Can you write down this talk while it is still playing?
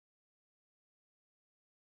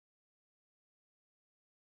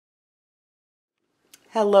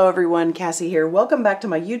Hello everyone, Cassie here. Welcome back to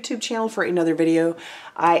my YouTube channel for another video.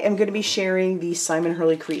 I am going to be sharing the Simon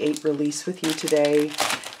Hurley Create release with you today.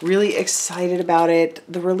 Really excited about it.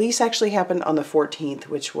 The release actually happened on the 14th,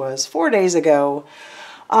 which was 4 days ago.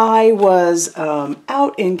 I was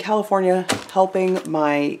out in California helping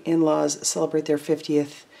my in-laws celebrate their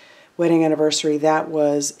 50th wedding anniversary. That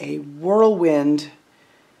was a whirlwind,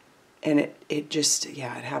 and it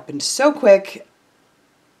happened so quick.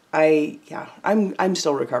 I'm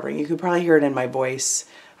still recovering. You could probably hear it in my voice.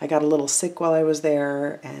 I got a little sick while I was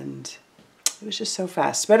there, and it was just so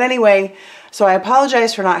fast. But anyway, so I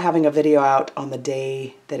apologize for not having a video out on the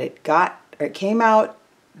day that it came out.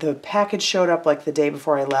 The package showed up like the day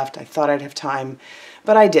before I left. I thought I'd have time,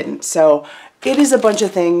 but I didn't. So it is a bunch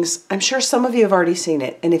of things. I'm sure some of you have already seen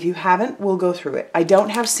it, and if you haven't, we'll go through it. I don't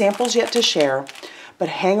have samples yet to share, but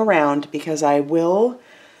hang around because I will.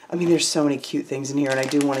 I mean, there's so many cute things in here, and I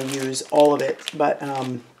do want to use all of it, but,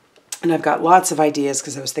 and I've got lots of ideas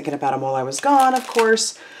because I was thinking about them while I was gone, of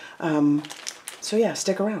course. So yeah,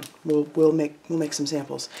 stick around. We'll make some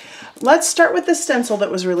samples. Let's start with the stencil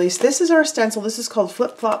that was released. This is our stencil. This is called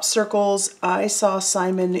Flip Flop Circles. I saw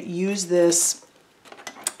Simon use this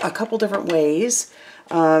a couple different ways.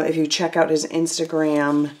 If you check out his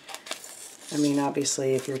Instagram, I mean,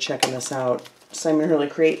 obviously, if you're checking this out, Simon Hurley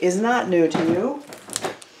Create is not new to you.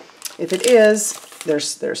 If it is,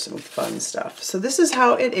 there's some fun stuff. So this is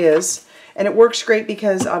how it is, and it works great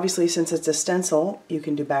because obviously since it's a stencil, you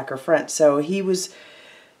can do back or front. So he was,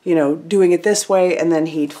 you know, doing it this way, and then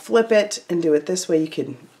he'd flip it and do it this way. You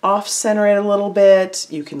can off-center it a little bit.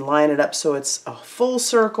 You can line it up so it's a full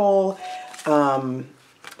circle, but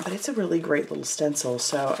it's a really great little stencil.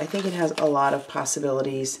 So I think it has a lot of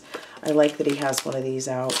possibilities. I like that he has one of these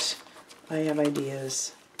out. I have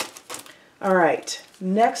ideas. All right,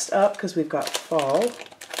 next up, because we've got fall,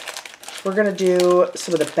 we're going to do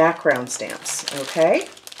some of the background stamps, okay?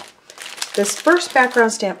 This first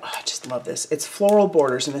background stamp, oh, I just love this. It's floral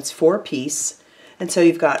borders, and it's 4-piece. And so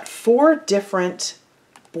you've got 4 different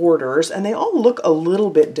borders, and they all look a little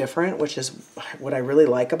bit different, which is what I really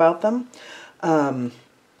like about them.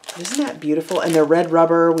 Isn't that beautiful? And they're red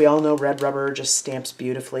rubber. We all know red rubber just stamps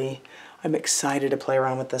beautifully. I'm excited to play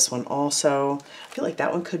around with this one also. I feel like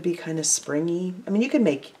that one could be kind of springy. I mean, you can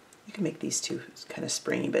make these two kind of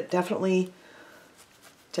springy, but definitely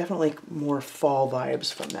more fall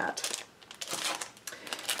vibes from that.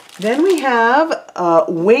 Then we have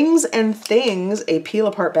Wings and Things, a peel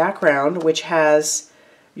apart background, which has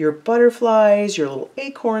your butterflies, your little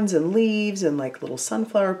acorns and leaves, and like little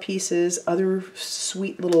sunflower pieces, other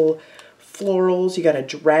sweet little florals. You got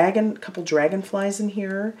a couple dragonflies in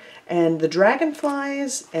here, and the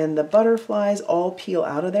dragonflies and the butterflies all peel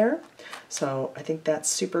out of there. So I think that's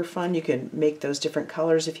super fun. You can make those different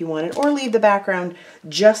colors if you wanted, or leave the background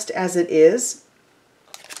just as it is.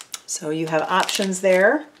 So you have options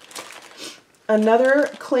there. Another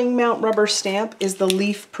cling mount rubber stamp is the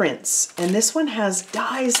Leaf Prints, and this one has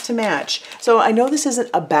dies to match. So I know this isn't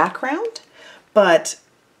a background, but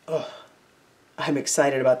oh, I'm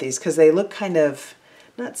excited about these because they look kind of,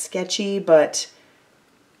 not sketchy, but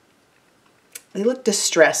they look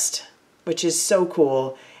distressed, which is so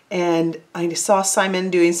cool. And I saw Simon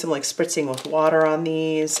doing some like spritzing with water on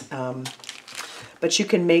these, but you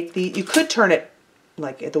can make you could turn it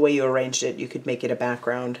like the way you arranged it, you could make it a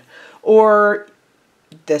background, or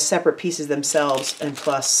the separate pieces themselves, and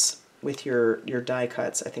plus with your die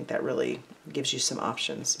cuts. I think that really gives you some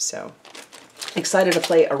options. So excited to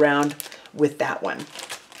play around with that one.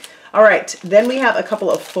 All right, then we have a couple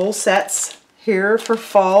of full sets here for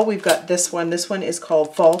fall. We've got this one. This one is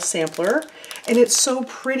called Fall Sampler, and it's so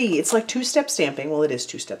pretty. It's like 2-step stamping. Well, it is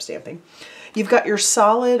 2-step stamping. You've got your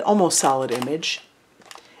solid, almost solid image,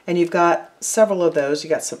 and you've got several of those. You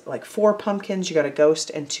got some like 4 pumpkins, you got a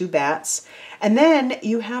ghost, and 2 bats. And then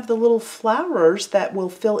you have the little flowers that will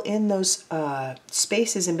fill in those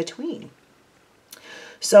spaces in between.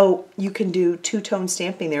 So you can do 2-tone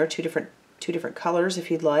stamping there, two different colors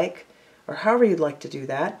if you'd like, or however you'd like to do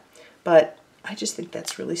that. But I just think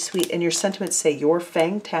that's really sweet. And your sentiments say, "You're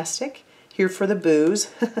fantastic, here for the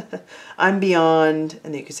booze." I'm beyond,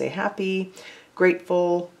 and then you could say happy,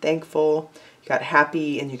 grateful, thankful. You got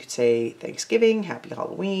happy, and you could say Thanksgiving, happy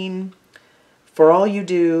Halloween. For all you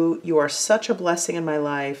do, you are such a blessing in my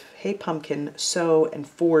life. Hey pumpkin, so and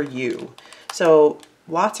for you. So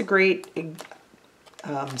lots of great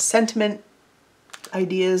sentiment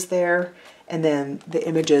ideas there, and then the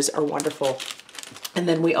images are wonderful. And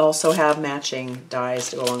then we also have matching dies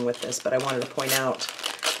to go along with this, but I wanted to point out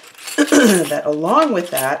that along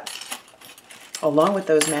with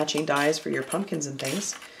those matching dies for your pumpkins and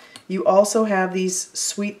things, You also have these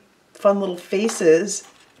sweet, fun little faces.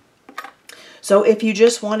 So if you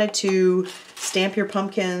just wanted to stamp your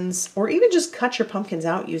pumpkins, or even just cut your pumpkins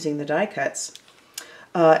out using the die cuts,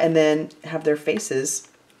 and then have their faces,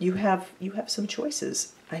 you have some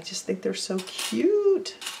choices. I just think they're so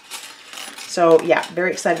cute. So yeah,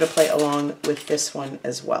 very excited to play along with this one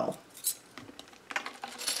as well.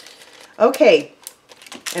 Okay,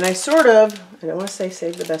 and I don't want to say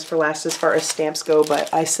save the best for last as far as stamps go,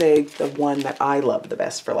 but I say the one that I love the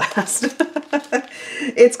best for last.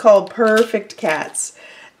 It's called Purrfect Cats.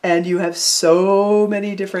 And you have so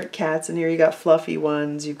many different cats in here. You got fluffy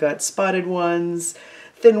ones, you've got spotted ones,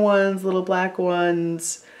 thin ones, little black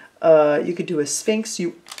ones. You could do a Sphinx.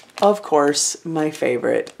 Of course, my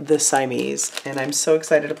favorite, the Siamese. And I'm so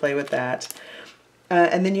excited to play with that.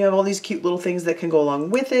 And then you have all these cute little things that can go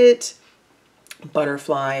along with it.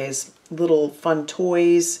 Butterflies, little fun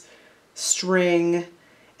toys, string,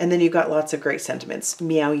 and then you've got lots of great sentiments.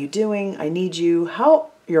 Meow you doing? I need you.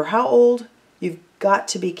 You're how old? You've got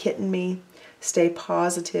to be kidding me. Stay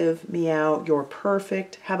positive. Meow. You're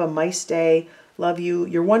perfect. Have a nice day. Love you.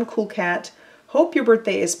 You're one cool cat. Hope your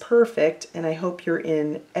birthday is perfect, and I hope you're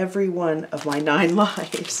in every one of my 9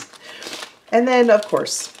 lives. And then, of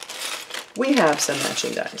course, we have some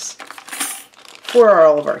matching dies for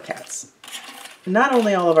all of our cats. Not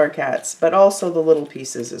only all of our cats, but also the little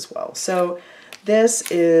pieces as well. So this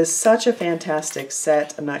is such a fantastic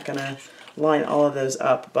set. I'm not going to line all of those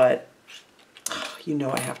up, but you know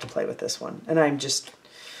I have to play with this one. And I'm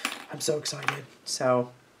so excited. So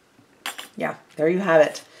yeah, there you have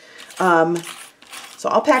it. So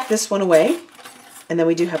I'll pack this one away. And then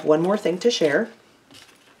we do have one more thing to share.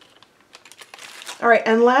 All right,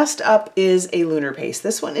 and last up is a Lunar paste.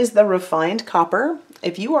 This one is the Refined Copper.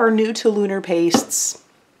 If you are new to Lunar pastes,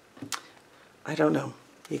 I don't know.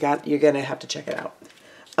 You're gonna have to check it out.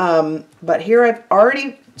 But here I've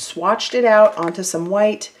already swatched it out onto some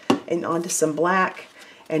white and onto some black,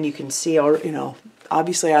 and you can see,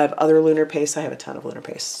 obviously I have other Lunar pastes. I have a ton of Lunar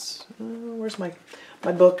pastes. Where's my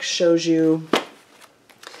book? Shows you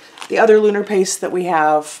the other Lunar pastes that we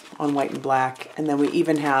have on white and black, and then we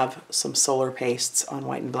even have some solar pastes on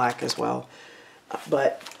white and black as well.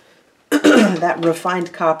 But that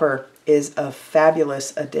Refined Copper is a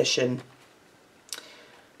fabulous addition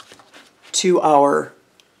to our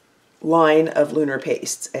line of Lunar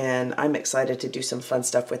pastes, and I'm excited to do some fun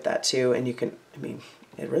stuff with that too. And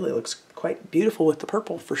it really looks quite beautiful with the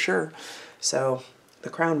purple for sure. So the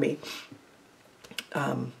Crown Me.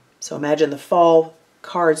 So imagine the fall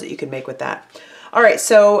cards that you can make with that. All right,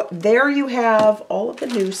 so there you have all of the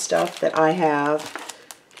new stuff that I have.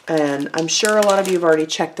 And I'm sure a lot of you have already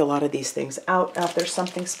checked a lot of these things out. Now, if there's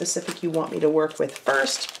something specific you want me to work with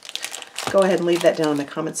first, go ahead and leave that down in the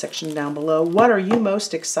comment section down below. What are you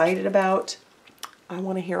most excited about? I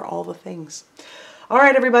want to hear all the things. All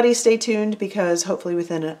right, everybody, stay tuned, because hopefully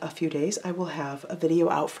within a few days I will have a video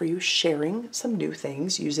out for you sharing some new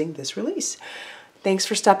things using this release. Thanks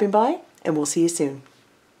for stopping by, and we'll see you soon.